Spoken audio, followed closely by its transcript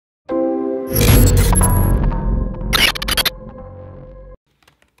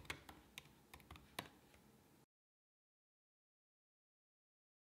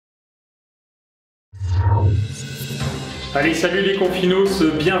Allez, salut les confinos,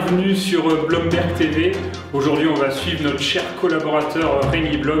 bienvenue sur Blomberg TV. Aujourd'hui, on va suivre notre cher collaborateur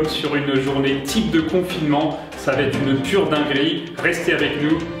Rémi Blom sur une journée type de confinement. Ça va être une pure dinguerie. Restez avec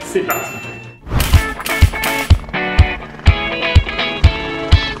nous, c'est parti.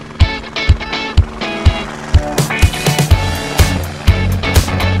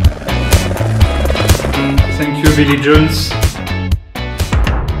 Thank you Billy Jones.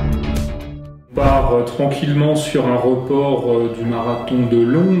 Tranquillement sur un report du marathon de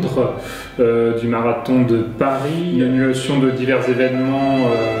Londres, du marathon de Paris, une annulation de divers événements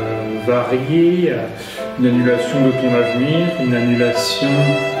variés, une annulation de ton avenir, une annulation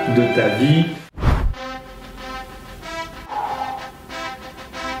de ta vie.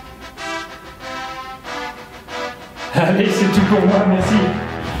 Allez, c'est tout pour moi, merci.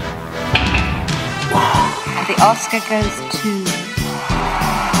 The Oscar goes to...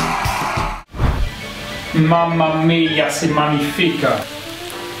 Mamma mia, c'est magnifique.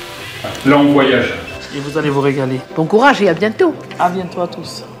 Là, on voyage. Et vous allez vous régaler. Bon courage et à bientôt. À bientôt à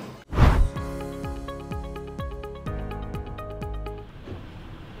tous.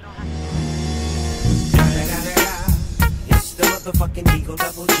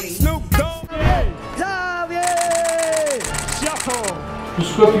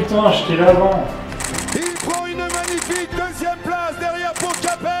 Pousse-toi putain, j'étais là avant. Il prend une magnifique deuxième place derrière pour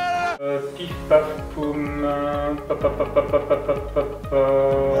Capel. Pif paf poum.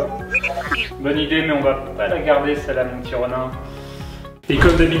 Bonne idée, mais on va pas la garder celle-là, mon petit Ronin. Et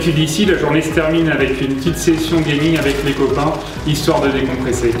comme d'habitude ici, la journée se termine avec une petite session gaming avec les copains, histoire de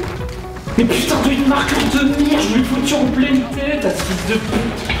décompresser. Mais putain, t'as une marqueur de merde, je lui foutu en pleine tête, à ce fils de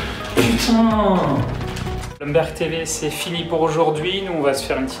pute. Putain. Blomberg TV, c'est fini pour aujourd'hui. Nous, on va se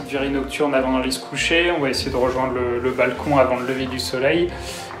faire une petite virée nocturne avant d'aller se coucher. On va essayer de rejoindre le balcon avant le lever du soleil.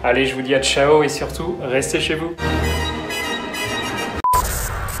 Allez, je vous dis à ciao et surtout, restez chez vous.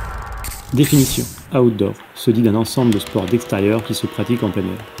 Définition. Outdoor se dit d'un ensemble de sports d'extérieur qui se pratiquent en plein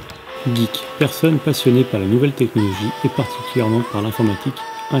air. Geek. Personne passionnée par la nouvelle technologie et particulièrement par l'informatique,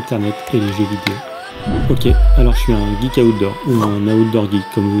 internet et les jeux vidéo. Ok, alors je suis un geek outdoor, ou un outdoor geek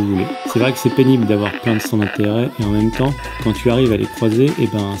comme vous voulez. C'est vrai que c'est pénible d'avoir plein de centres d'intérêt et en même temps, quand tu arrives à les croiser,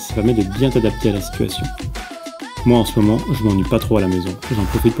 ça permet de bien t'adapter à la situation. Moi en ce moment, je m'ennuie pas trop à la maison, j'en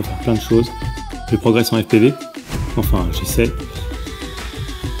profite pour faire plein de choses. Je progresse en FPV, enfin j'essaie.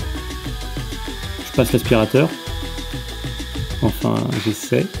 Je passe l'aspirateur, enfin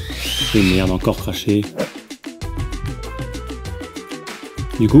j'essaie. Et merde, encore craché.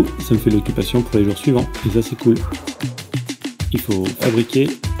 Du coup, ça me fait de l'occupation pour les jours suivants, et ça c'est cool. Il faut fabriquer,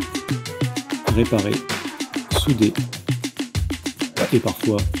 réparer, souder, et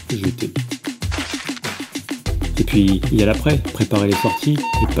parfois jeter. Et puis, il y a l'après, préparer les sorties,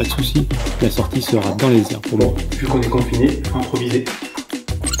 et pas de soucis, la sortie sera dans les airs pour moi. Vu qu'on est confiné, improviser.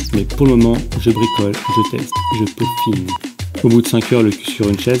 Mais pour le moment, je bricole, je teste, je peaufine. Au bout de 5 heures, le cul sur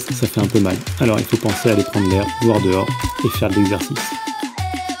une chaise, ça fait un peu mal. Alors il faut penser à aller prendre l'air, voir dehors, et faire de l'exercice.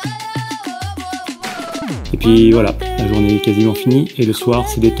 Et puis voilà, la journée est quasiment finie et le soir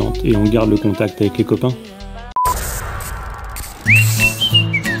c'est détente et on garde le contact avec les copains.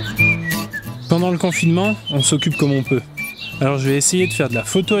 Pendant le confinement, on s'occupe comme on peut. Alors je vais essayer de faire de la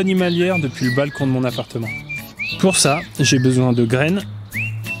photo animalière depuis le balcon de mon appartement. Pour ça, j'ai besoin de graines,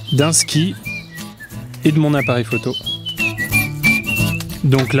 d'un ski et de mon appareil photo.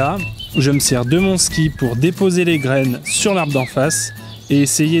 Donc là, je me sers de mon ski pour déposer les graines sur l'arbre d'en face et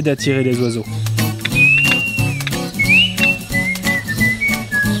essayer d'attirer les oiseaux.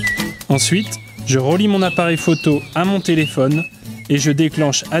 Ensuite, je relie mon appareil photo à mon téléphone et je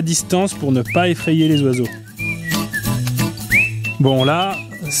déclenche à distance pour ne pas effrayer les oiseaux. Bon là,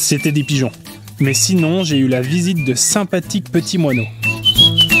 c'était des pigeons. Mais sinon, j'ai eu la visite de sympathiques petits moineaux.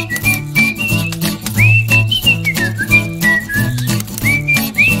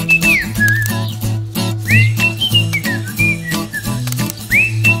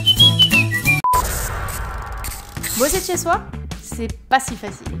 Bosser de chez soi, c'est pas si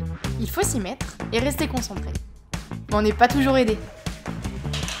facile. Il faut s'y mettre et rester concentré. Mais on n'est pas toujours aidé.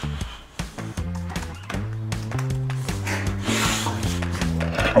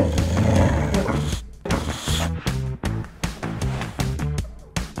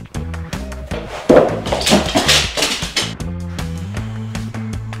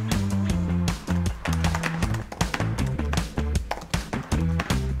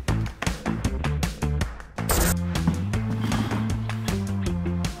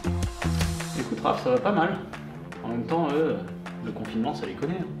 Ça va pas mal. En même temps, le confinement, ça les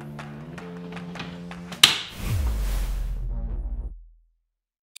connaît.